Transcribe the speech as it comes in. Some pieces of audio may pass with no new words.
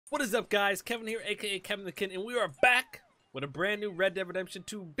What is up, guys? Kevin here, aka Kevin the Kid, and we are back with a brand new Red Dead Redemption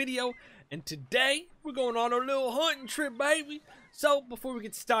 2 video. And today we're going on a little hunting trip, baby. So before we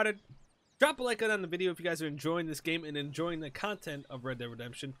get started, drop a like on the video if you guys are enjoying this game and enjoying the content of Red Dead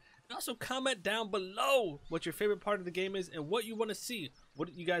Redemption. And also comment down below what your favorite part of the game is and what you want to see.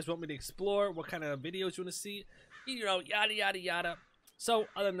 What you guys want me to explore, what kind of videos you want to see, you know, yada yada yada. So,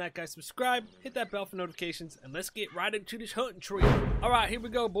 other than that, guys, subscribe, hit that bell for notifications, and let's get right into this hunting trip. Alright, here we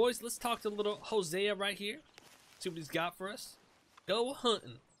go, boys. Let's talk to little Hosea right here. See what he's got for us. Go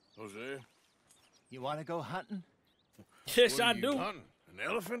hunting. Hosea? You want to go hunting? Yes, What I are you do. hunting? An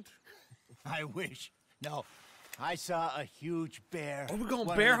elephant? I wish. No, I saw a huge bear. Are we going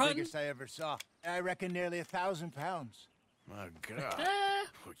One bear of the hunting? biggest I ever saw. I reckon nearly 1,000 pounds. My God. Ah,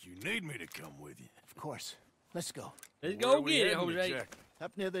 Look, you need me to come with you. Of course. Let's go. let's Where are go we get it, heading Jose. exactly?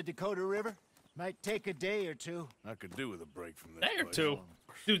 Up near the Dakota River. Might take a day or two. I could do with a break from this Day or place. two.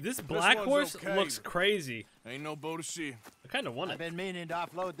 Dude, this black one's horse okay. looks crazy. Ain't no boat to see. I kind of want I've it. been meaning to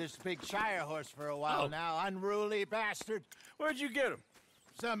offload this big Shire horse for a while Oh. now. Unruly bastard. Where'd you get him?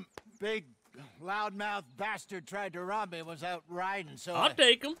 Some big, loudmouth bastard tried to rob me. Was out riding, so I'll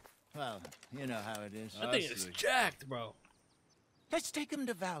take him. well, you know how it is. I think it's see. jacked, bro. Let's take him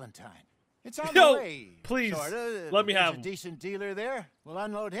to Valentine. It's on Yo, the way. please, sorta. let me There's have a him. decent dealer there. We'll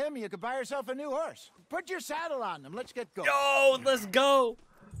unload him. You could buy yourself a new horse. Put your saddle on him. Let's get going. Yo, let's go.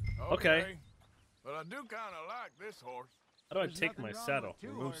 Okay. But I do kind of like this horse. How do I There's take nothing my wrong saddle? with two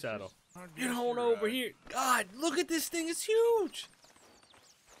Remove horses. saddle. I Get guess on you're over right. here. God, look at this thing. It's huge.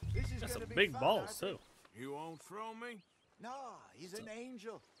 This is Got gonna some be big fun, balls, I think. too. You won't throw me? No, he's an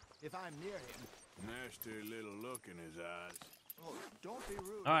angel. If I'm near him. Nasty little look in his eyes. Oh, don't be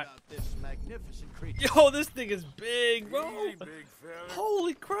rude All right. about this magnificent creature. Yo, this thing is big, bro. Hey, big fella.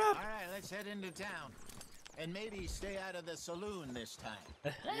 Holy crap. All right, let's head into town. And maybe stay out of the saloon this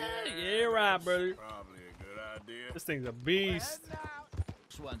time. Yeah, right, brother. Probably a good idea. This thing's a beast. Heading out.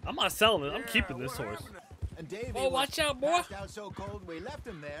 This one. I'm not selling it. I'm Yeah, keeping this what horse. happened? And Davey Oh, was watch out, boy. passed out so cold we left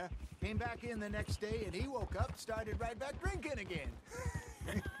him there. Came back in the next day and he woke up, started right back drinking again.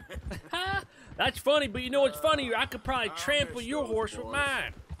 Ha! That's funny, but you know what's funnier? I could probably I trample miss your those horse with boys.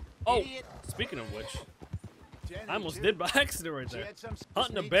 mine. Oh, Idiot. speaking of which, Jenny, I almost too. did by accident right She there. had some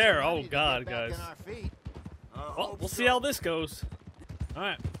Hunting a needs bear. some Oh, money to God, get back guys. on our feet. I Well, hope we'll see so. how this goes. All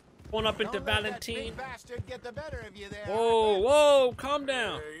right. Going up into Don't let that Valentine. big bastard get the better of you there. Whoa, whoa, calm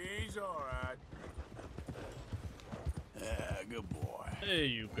down. Hey, he's all right. Yeah, good boy. There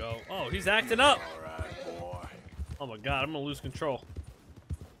you go. Oh, he's acting up. All right, boy. Oh my God, I'm gonna lose control.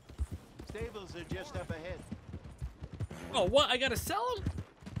 Stables are just up ahead. Oh, what? I gotta sell him?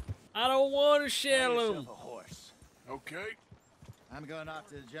 I don't want to Buy sell yourself him. a horse. Okay. I'm going off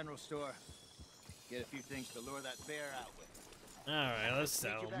to the general store. Get a few things to lure that bear out with. All right, let's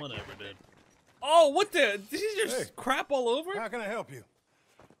sell him. Whatever, dude. Oh, what the? Did he just Hey. crap all over? How can I help you?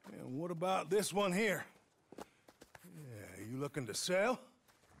 And what about this one here? Yeah, you looking to sell?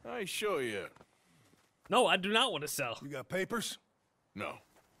 I ain't sure yet. No, I do not want to sell. You got papers? No.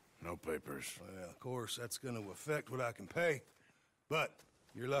 No papers. Well, of course, that's going to affect what I can pay. But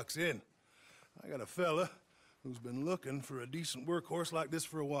your luck's in. I got a fella who's been looking for a decent workhorse like this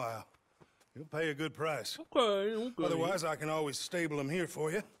for a while. He'll pay a good price. Okay, okay. Otherwise, I can always stable him here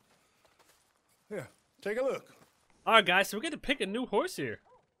for you. Here, take a look. All right, guys, so we're gonna pick a new horse here.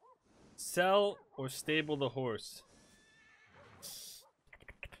 Sell or stable the horse.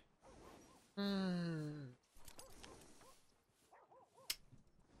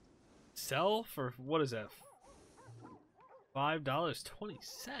 Sell for what is that?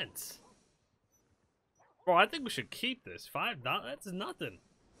 $5.20. Bro, I think we should keep this. $5. That's nothing.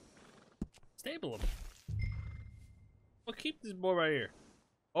 Stable him. Well, keep this boy right here.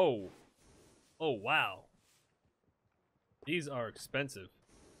 Oh. Oh, wow. These are expensive.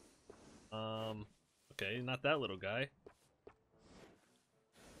 Okay, not that little guy.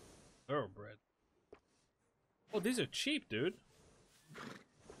 Thoroughbred. Oh, these are cheap, dude.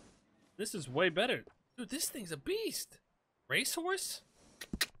 This is way better. Dude, this thing's a beast. Racehorse?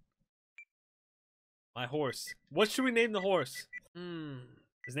 My horse. What should we name the horse?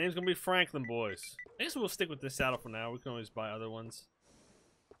 His name's gonna be Franklin, boys. I guess we'll stick with this saddle for now. We can always buy other ones.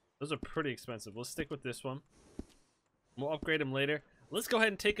 Those are pretty expensive. We'll stick with this one. We'll upgrade him later. Let's go ahead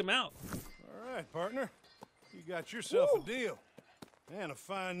and take him out. All right, partner. You got yourself a deal. And a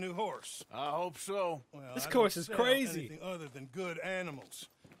fine new horse. I hope so. Well, This I course don't is sell crazy. Anything other than good animals.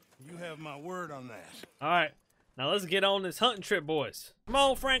 You have my word on that. All right, now let's get on this hunting trip, boys. Come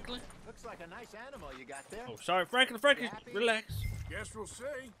on, Franklin. Looks like a nice animal you got there. Oh, sorry, Franklin. Franklin, Happy? relax. Guess we'll see.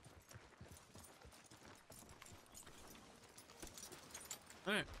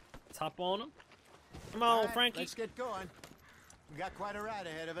 All right, let's hop on them. Come on, All right, Frankie. let's get going. We got quite a ride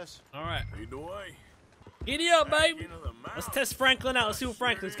ahead of us. All right, Lead the way. giddy up, Back baby. into the Let's mountains. test Franklin out. Let's see what Sure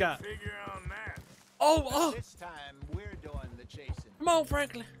Franklin's didn't got. figure on that. Oh, This time, we're doing the chasing. come on,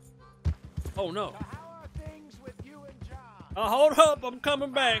 Franklin. Oh no. So how are things with you and John? Hold up, I'm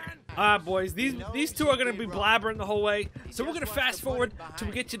coming back. All right, boys. These two are gonna be blabbering the whole way, so we're gonna fast forward till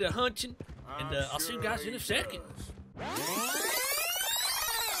we get to the hunching, and I'll see you guys in a second.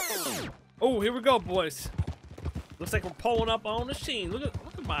 Oh, here we go, boys. Looks like we're pulling up on the scene. Look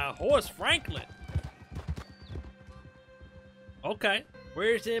at my horse, Franklin. Okay,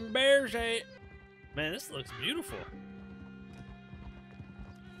 where's them bears at? Man, this looks beautiful.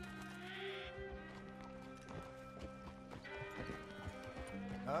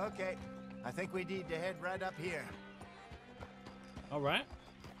 Okay, I think we need to head right up here. All right.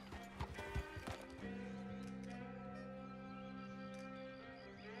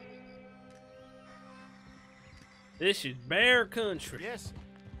 This is bear country. Yes,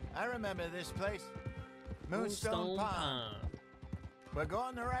 I remember this place. Moonstone Pond. We're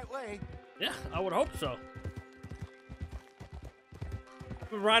going the right way. Yeah, I would hope so. We've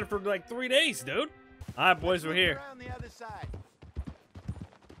been riding for like 3 days, dude. All right, boys, we're here. Around the other side.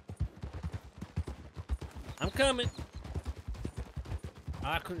 I'm coming.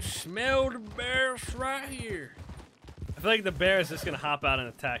 I can smell the bears right here. I feel like the bear is just gonna hop out and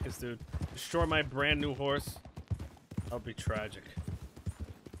attack us, dude. Destroy my brand new horse. That'll be tragic.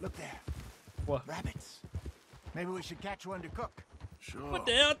 Look there. What? Rabbits. Maybe we should catch one to cook. Sure. What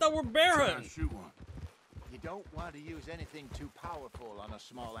the hell? I thought we're bear Try to hunting. shoot one. You don't want to use anything too powerful on a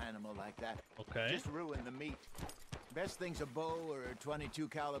small animal like that. Okay. Just ruin the meat. Best thing's a bow or a 22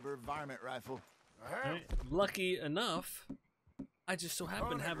 caliber varmint rifle. I have Right. Lucky enough, I just so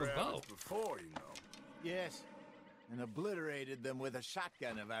happen to have a hunted bow. rabbits before, you know. Yes. And obliterated them with a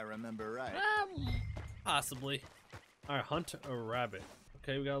shotgun, if I remember right. Possibly. All right, hunt a rabbit.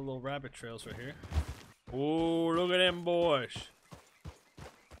 Okay, we got a little rabbit trails right here. Oh, look at them boys.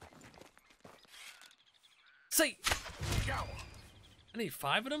 Say, Got one. I need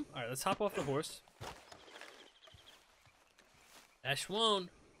 5 of them. All right, let's hop off the horse. Dash 1.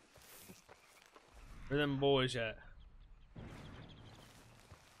 Where them boys at?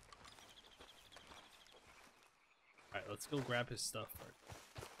 All right, let's go grab his stuff first.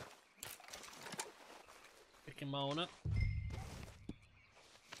 Pick him on up.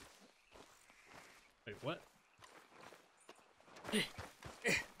 Wait, what?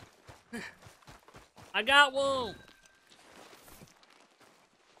 I got one!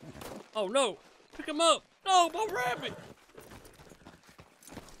 Oh no! Pick him up! No, my rabbit!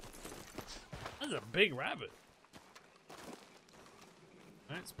 That's a big rabbit.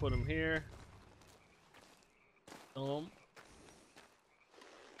 Alright, let's put him here. Alright,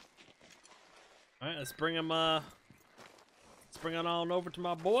 let's bring him let's bring it on over to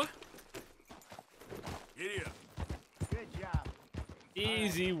my boy. Giddy up. Good job.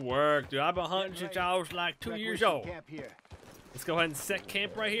 Easy work, dude. I've been hunting since I was like 2 Reckon we years should old. Camp here. Let's go ahead and set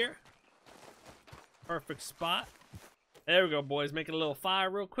camp right here. Perfect spot. There we go, boys. Making a little fire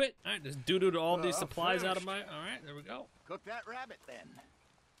real quick. All right, just doo-doo to all these I'm supplies out of finished. my... All right, there we go. Cook that rabbit then.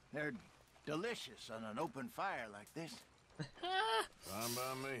 They're delicious on an open fire like this. Fine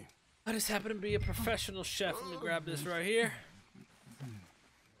by me. I just happen to be a professional chef. Let me grab this right here.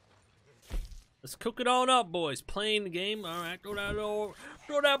 Let's cook it on up, boys. Playing the game. All right, throw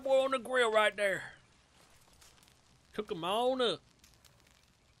that boy on the grill right there. Cook him on up.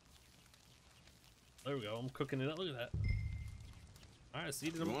 There we go. I'm cooking it up. Look at that. All right, see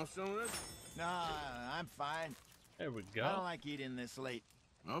You them. want some of this? No, I'm fine. There we I don't go. like eating this late.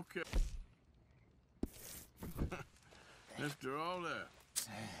 Okay. Mr. All that.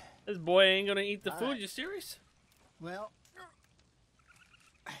 This boy ain't gonna eat the All food. right. You serious? Well,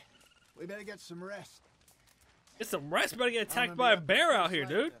 we better get some rest. Get some rest. Better get I'm attacked gonna by a be up bear at out here,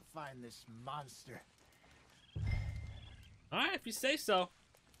 first light dude. to Find this monster. All right, if you say so.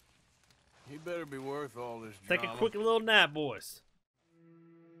 He better be worth all this Take a drama. quick little nap, boys.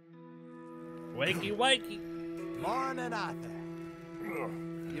 Wakey, wakey. Morning, Arthur. Ugh.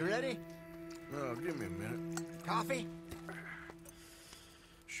 You ready? Oh, give me a minute. Coffee?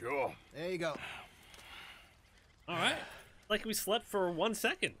 Sure. There you go. All right. Like we slept for 1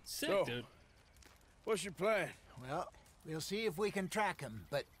 second. Sick, So- dude. What's your plan? Well, we'll see if we can track him,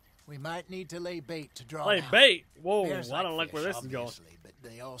 but we might need to lay bait to draw Play him out. bait. Whoa, Bears I don't like where fish, this is going. obviously, but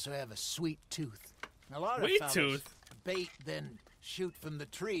they also have a sweet tooth. A lot Sweet of fellas tooth? bait then shoot from the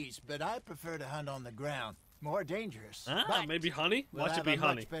trees, but I prefer to hunt on the ground. More dangerous. Ah, but maybe honey? we'll Watch it have be a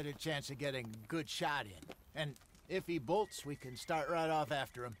honey. much better chance of getting a good shot in. And If he bolts, we can start right off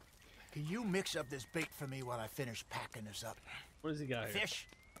after him. Can you mix up this bait for me while I finish packing this up? What does he got here? Fish,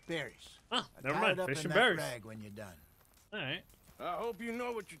 berries. Oh, I'll never tie mind. it up Fish in and that berries. rag when you're done. All right. I hope you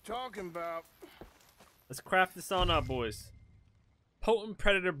know what you're talking about. Let's craft this on up, boys. Potent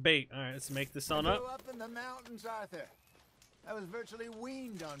predator bait. All right, let's make this on I up. grew up in the mountains, Arthur. I was virtually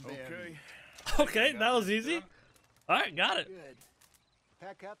weaned on bear Okay. meat. Okay, that was easy. All right, got it. Good.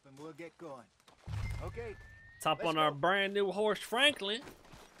 Pack up and we'll get going. Okay. Top Let's on our go. brand new horse, Franklin.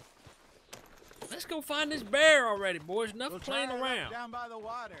 Let's go find this bear already, boys. Enough We'll playing try it up around. down by the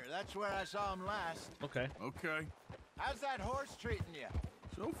water. That's where I saw him last. Okay. Okay. How's that horse treating you?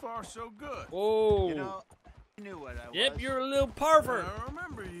 So far, so good. Whoa. You know, I knew what I was. Yep, you're a little pervert. I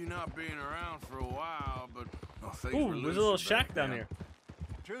remember you not being around for a while, but things Ooh, were there's a looser little back shack down then. here.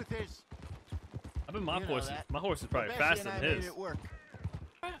 Truth is, I bet my You know horse. that. My horse is probably Bessie faster and I than made his. it work.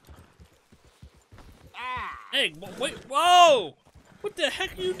 Hey, wait! Whoa! What the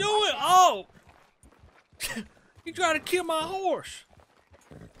heck are you doing? Oh! You trying to kill my horse?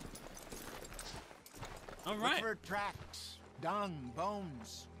 All Look right. for tracks, dung,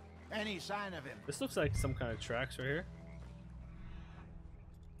 bones, any sign of him. This looks like some kind of tracks right here.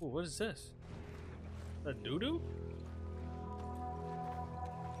 Ooh, what is this? Is that doo-doo?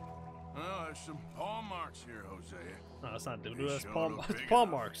 Oh, there's some paw marks here, Jose. No, that's not doo-doo. They That's sure paw, look that's big paw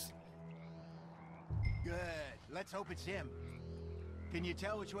enough. marks. Good. Let's hope it's him. Can you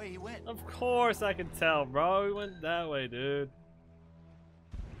tell which way he went? Of course I can tell, bro. We went that way, dude.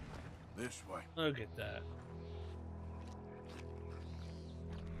 This way. Look at that.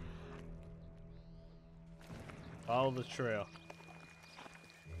 Follow the trail.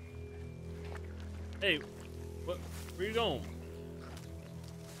 Hey, where you going?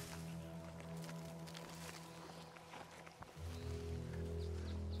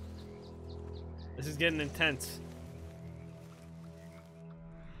 This is getting intense.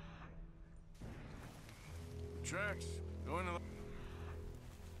 Tracks. Go into the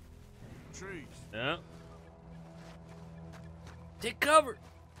trees. Yeah. Take cover.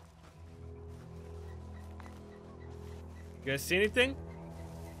 You guys see anything?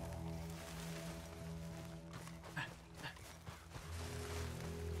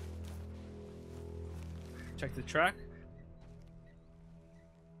 Check the track.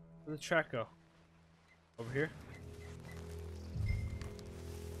 Where'd the track go? Over here?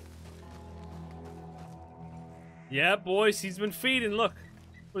 Yeah, boys, he's been feeding. Look.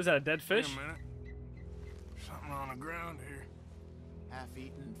 What is that, a dead fish? Wait a minute. Something on the ground here.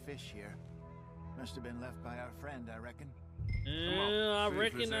 Half-eaten fish here. Must have been left by our friend, I reckon. Come on, Yeah, I see if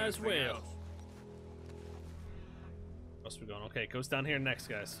there's reckon as anything well. else. Where's we going? Okay, it goes down here next,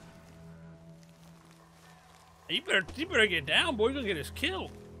 guys. Hey, you better get down, boy. You're gonna get us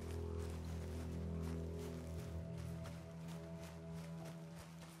killed.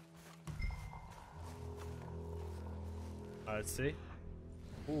 Let's see.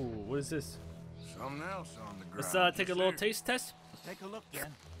 Ooh, what is this? Something else on the ground. Let's take a Just little there. taste test. Take a look, then.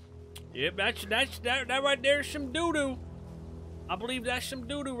 Yep, that right there is some doo-doo. I believe that's some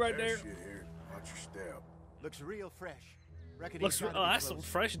doo-doo right there. There's shit here. Watch your step. Looks real fresh. Reckon Looks, he's oh, gotta be that's some close.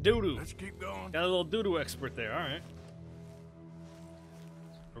 fresh doo-doo. Let's keep going. Got a little doo-doo expert there. All right.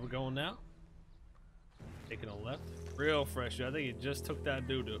 Where we going now? Taking a left. Real fresh. I think he just took that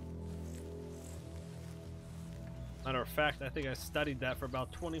doo-doo. Matter of fact, I think I studied that for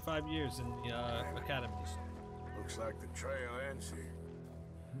about 25 years in the academies. Looks like the trail ends here.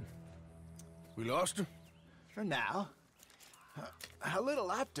 We lost him? For now. A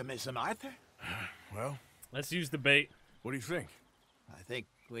little optimism, Arthur. Well, Let's use the bait. what do you think? I think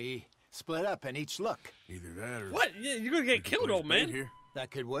we split up and each look. Either that or... What? Yeah, you're gonna get killed, old man. Here.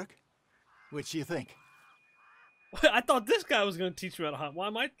 That could work. Which do you think? I thought this guy was gonna teach me how to hunt. Why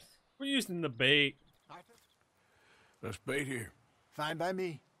am I? We're using the bait. Arthur? Let's bait here. Fine by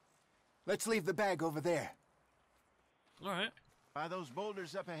me. Let's leave the bag over there. All right. By those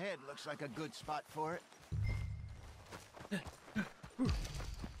boulders up ahead, looks like a good spot for it.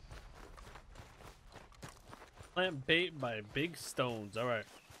 Plant bait by big stones. All right.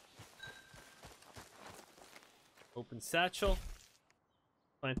 Open satchel.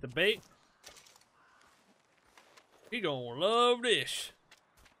 Plant the bait. He gonna love this.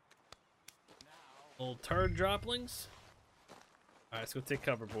 Little turd droplings. All right, let's go take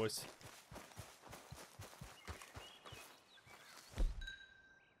cover, boys.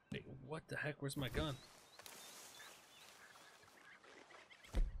 Wait, what the heck? Where's my gun?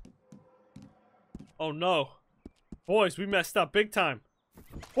 Oh no. Boys, we messed up big time.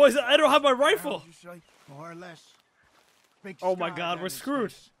 Boys, I don't have my rifle. How'd you say? More or less. Big Oh my scar God, down we're his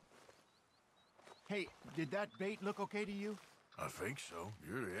screwed. face. Hey, did that bait look okay to you? I think so.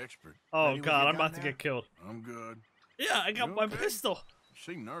 You're the expert. Oh Ready with god, your I'm about gun to now? get killed. I'm good. Yeah, I got You my okay? pistol.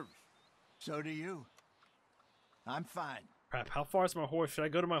 You seem nervous. So do you. I'm fine. Crap, how far is my horse? Should I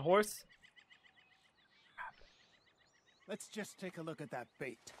go to my horse? Let's just take a look at that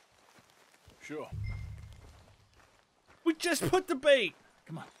bait. Sure. We just put the bait.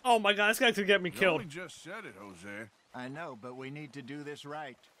 Come on. Oh my god, this guy could get me You killed. only just said it, Jose. I know, but we need to do this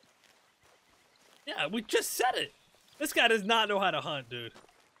right. Yeah, we just said it. This guy does not know how to hunt, dude.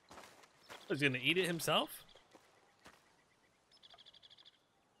 He's gonna eat it himself?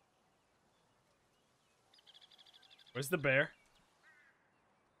 Where's the bear?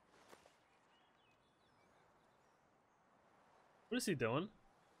 What is he doing?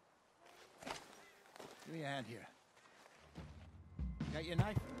 Give me a hand here. Got your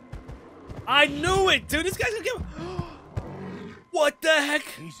knife? I knew it, dude. This guy's gonna get. What the heck?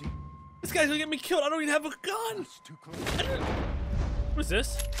 Easy. This guy's gonna get me killed. I don't even have a gun. That's too close. What is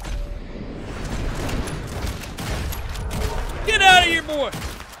this? Get out of here, boy!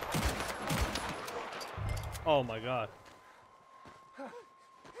 Oh my god.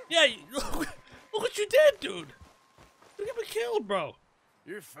 Yeah, look what you did, dude. You get me killed, bro.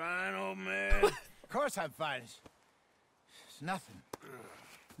 You're fine, old man. Of course I'm fine. It's nothing.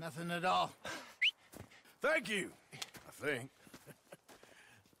 Nothing at all. Thank you. I think.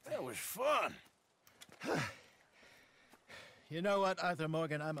 That was fun. You know what, Arthur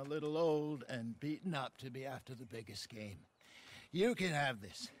Morgan? I'm a little old and beaten up to be after the biggest game. You can have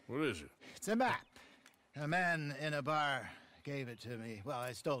this. What is it? It's a map. A man in a bar gave it to me. Well,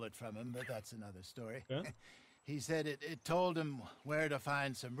 I stole it from him, but that's another story. Yeah? He said it told him where to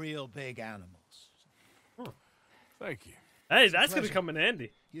find some real big animals. Thank you. Hey, that's gonna pleasure. come in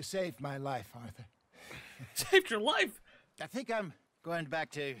handy. You saved my life, Arthur. Saved your life. I think I'm going back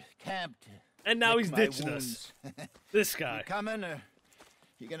to camp to And now lick he's my ditching wounds. us. This guy. You coming, or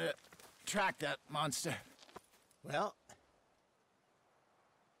you gonna track that monster? Well,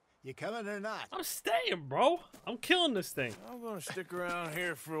 you coming or not? I'm staying, bro. I'm killing this thing. I'm gonna stick around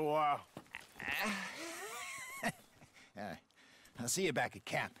here for a while. All right. I'll see you back at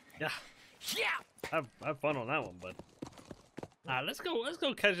camp. Yeah. Yeah. Have fun on that one, bud. Alright, let's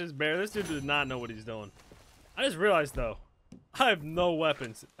go catch this bear. This dude does not know what he's doing. I just realized though, I have no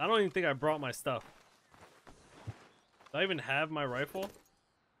weapons. I don't even think I brought my stuff. Do I even have my rifle?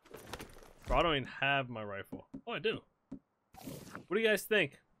 Bro, I don't even have my rifle. Oh, I do. What do you guys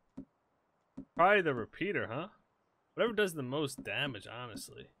think? Probably the repeater, huh? Whatever does the most damage,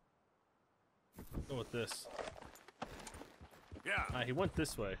 honestly. Go with this. Yeah. He went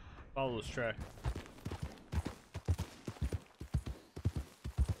this way. Follow his track.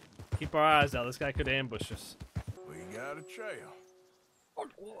 Keep our eyes out. This guy could ambush us. We got a trail.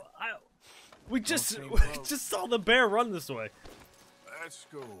 We just seem we close. just saw the bear run this way. Let's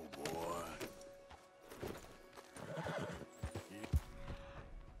go, boy.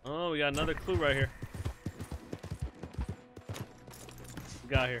 Oh, we got another clue right here. We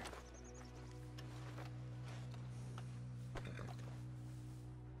got here.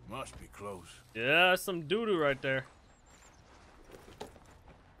 Must be close. Yeah, some doo-doo right there.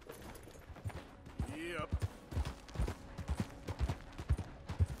 Yep.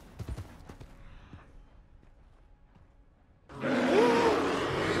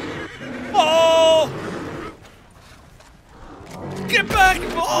 Oh! Get back!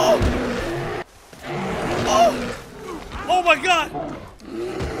 Oh! Oh! Oh my god!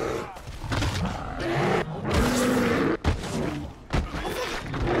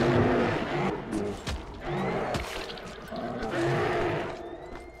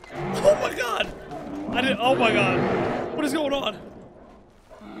 Oh my god! Oh my god! What is going on?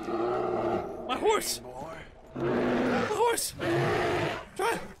 My horse! Boy. My horse!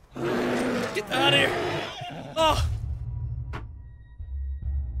 Try! Get out of here! Oh!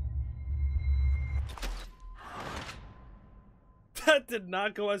 That did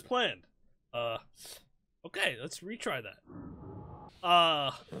not go as planned. Okay, let's retry that.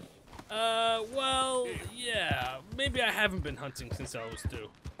 Well, yeah, maybe I haven't been hunting since I was 2.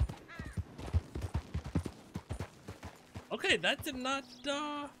 Okay, that did not,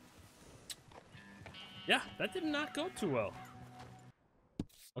 yeah, that did not go too well.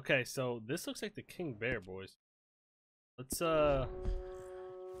 Okay, so this looks like the king bear, boys. Let's go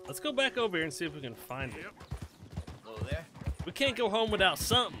back over here and see if we can find it. Hello there. We can't go home without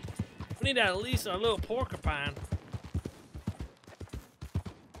something. We need at least our little porcupine.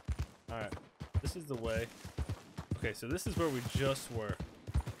 Alright, this is the way. Okay, so this is where we just were.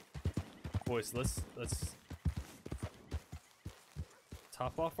 Boys, let's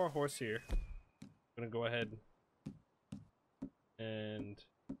top off our horse here. gonna go ahead and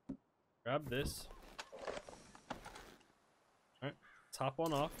grab this. Alright, top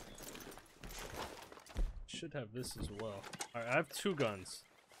one off. Should have this as well. Alright, I have 2 guns.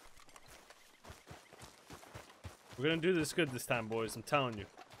 We're gonna do this good this time, boys. I'm telling you.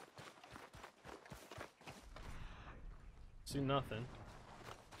 See nothing.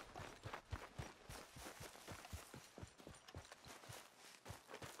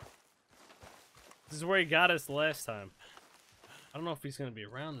 This is where he got us last time. I don't know if he's gonna be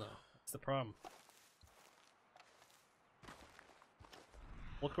around though. That's the problem.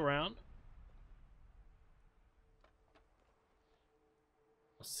 Look around.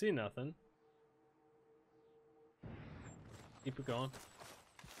 I see nothing. Keep it going.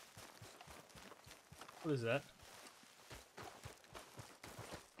 What is that?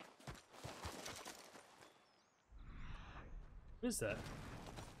 What is that?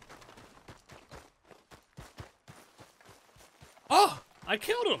 Oh! I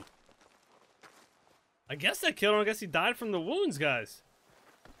killed him! I guess I killed him. I guess he died from the wounds, guys.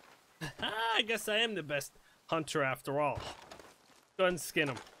 I guess I am the best hunter after all. Go ahead and skin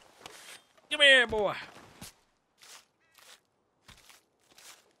him. Come here, boy.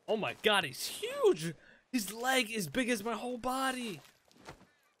 Oh my god, he's huge! His leg is big as my whole body.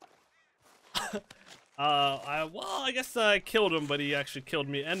 Well, I guess I killed him, but he actually killed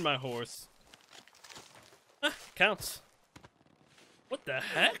me and my horse. Counts. What the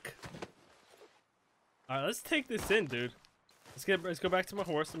heck? Alright, let's take this in, dude. Let's go back to my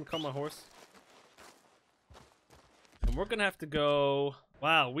horse. I'm gonna call my horse. And we're gonna have to go.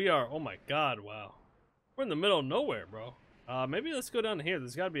 Wow, we are. Oh my god, wow. We're in the middle of nowhere, bro. Maybe let's go down here.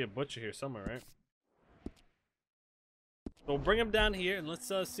 There's gotta be a butcher here somewhere, right? So we'll bring him down here and let's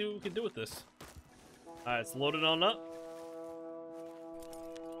see what we can do with this. Alright, it's loaded on up.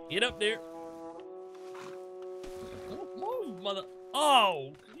 Get up there. Move, mother.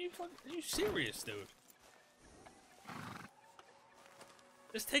 Oh, are you serious, dude?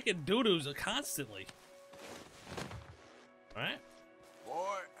 Just taking doo-doos constantly. Alright.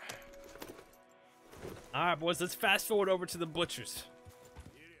 Boy. Alright, boys, let's fast forward over to the butchers.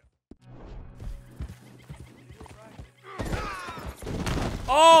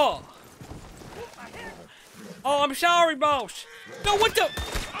 Oh! Oh, I'm sorry, boss. No, what the?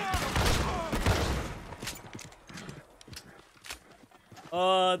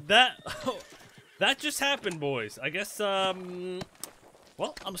 That just happened, boys. I guess, well,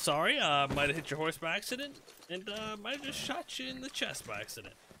 I'm sorry. Might have hit your horse by accident, and might have just shot you in the chest by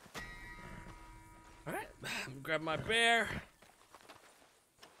accident. All right, I'm gonna grab my bear.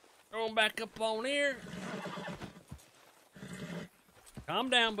 Throw him back up on here. Calm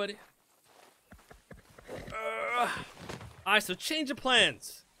down, buddy. Alright, so change of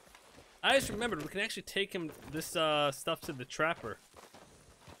plans. I just remembered we can actually take this stuff to the trapper.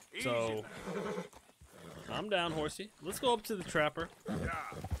 So, calm down, horsey. Let's go up to the trapper.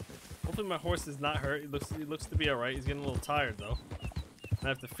 Hopefully my horse is not hurt. He looks to be alright. He's getting a little tired though. I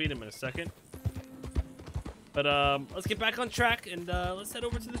have to feed him in a second. But let's get back on track and let's head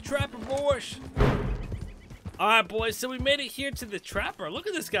over to the trapper, boys. Alright, boys, so we made it here to the trapper. Look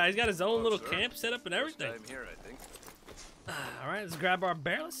at this guy. He's got his own little camp set up and everything. I'm here, I think. Alright, let's grab our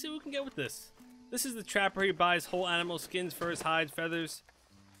bear. Let's see what we can get with this. This is the trapper. He buys whole animal skins, furs, hides, feathers.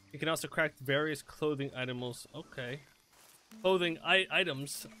 He can also craft various clothing items. Okay. Clothing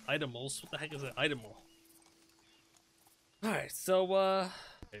items. Itemals. What the heck is an itemal? Alright, so,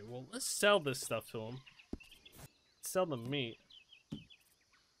 okay, well, let's sell this stuff to him. Sell the meat.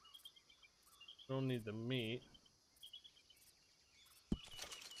 Don't need the meat.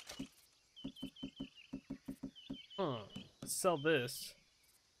 Let's sell this.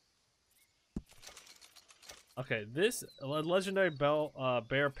 Okay, this legendary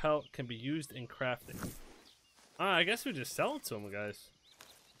bear pelt can be used in crafting. I guess we just sell it to him, guys.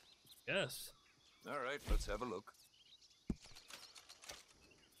 Yes. Alright, let's have a look.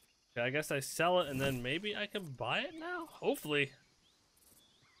 Okay, I guess I sell it and then maybe I can buy it now? Hopefully.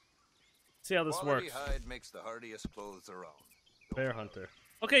 See how this Quality works. hide makes the hardiest clothes around. Bear hunter.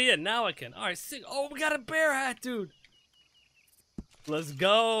 Okay, yeah, now I can. Alright, sick. Oh, we got a bear hat, dude. Let's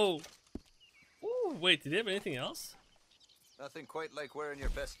go. Ooh, wait, did he have anything else? Nothing quite like wearing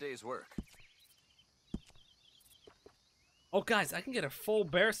your best day's work. Oh, guys, I can get a full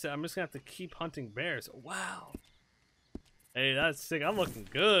bear set. I'm just gonna have to keep hunting bears. Wow. Hey, that's sick. I'm looking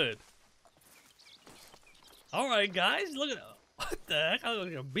good. Alright, guys, look at that. What the heck? I look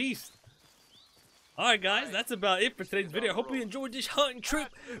like a beast. Alright, guys, that's about it for today's video. I hope you enjoyed this hunting trip.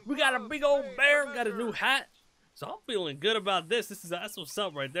 We got a big old bear, got a new hat. So I'm feeling good about this. That's what's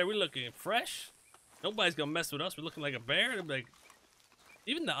up right there. We're looking fresh. Nobody's gonna mess with us. We're looking like a bear. They're like,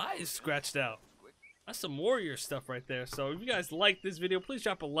 even the eye is scratched out. That's some warrior stuff right there. So if you guys like this video, please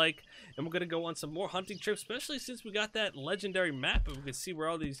drop a like. And we're gonna go on some more hunting trips, especially since we got that legendary map and we can see where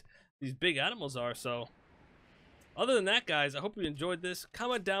all these big animals are. So other than that, guys, I hope you enjoyed this.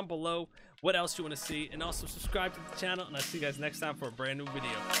 Comment down below what else you want to see, and also subscribe to the channel. And I'll see you guys next time for a brand new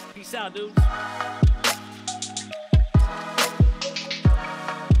video. Peace out, dudes.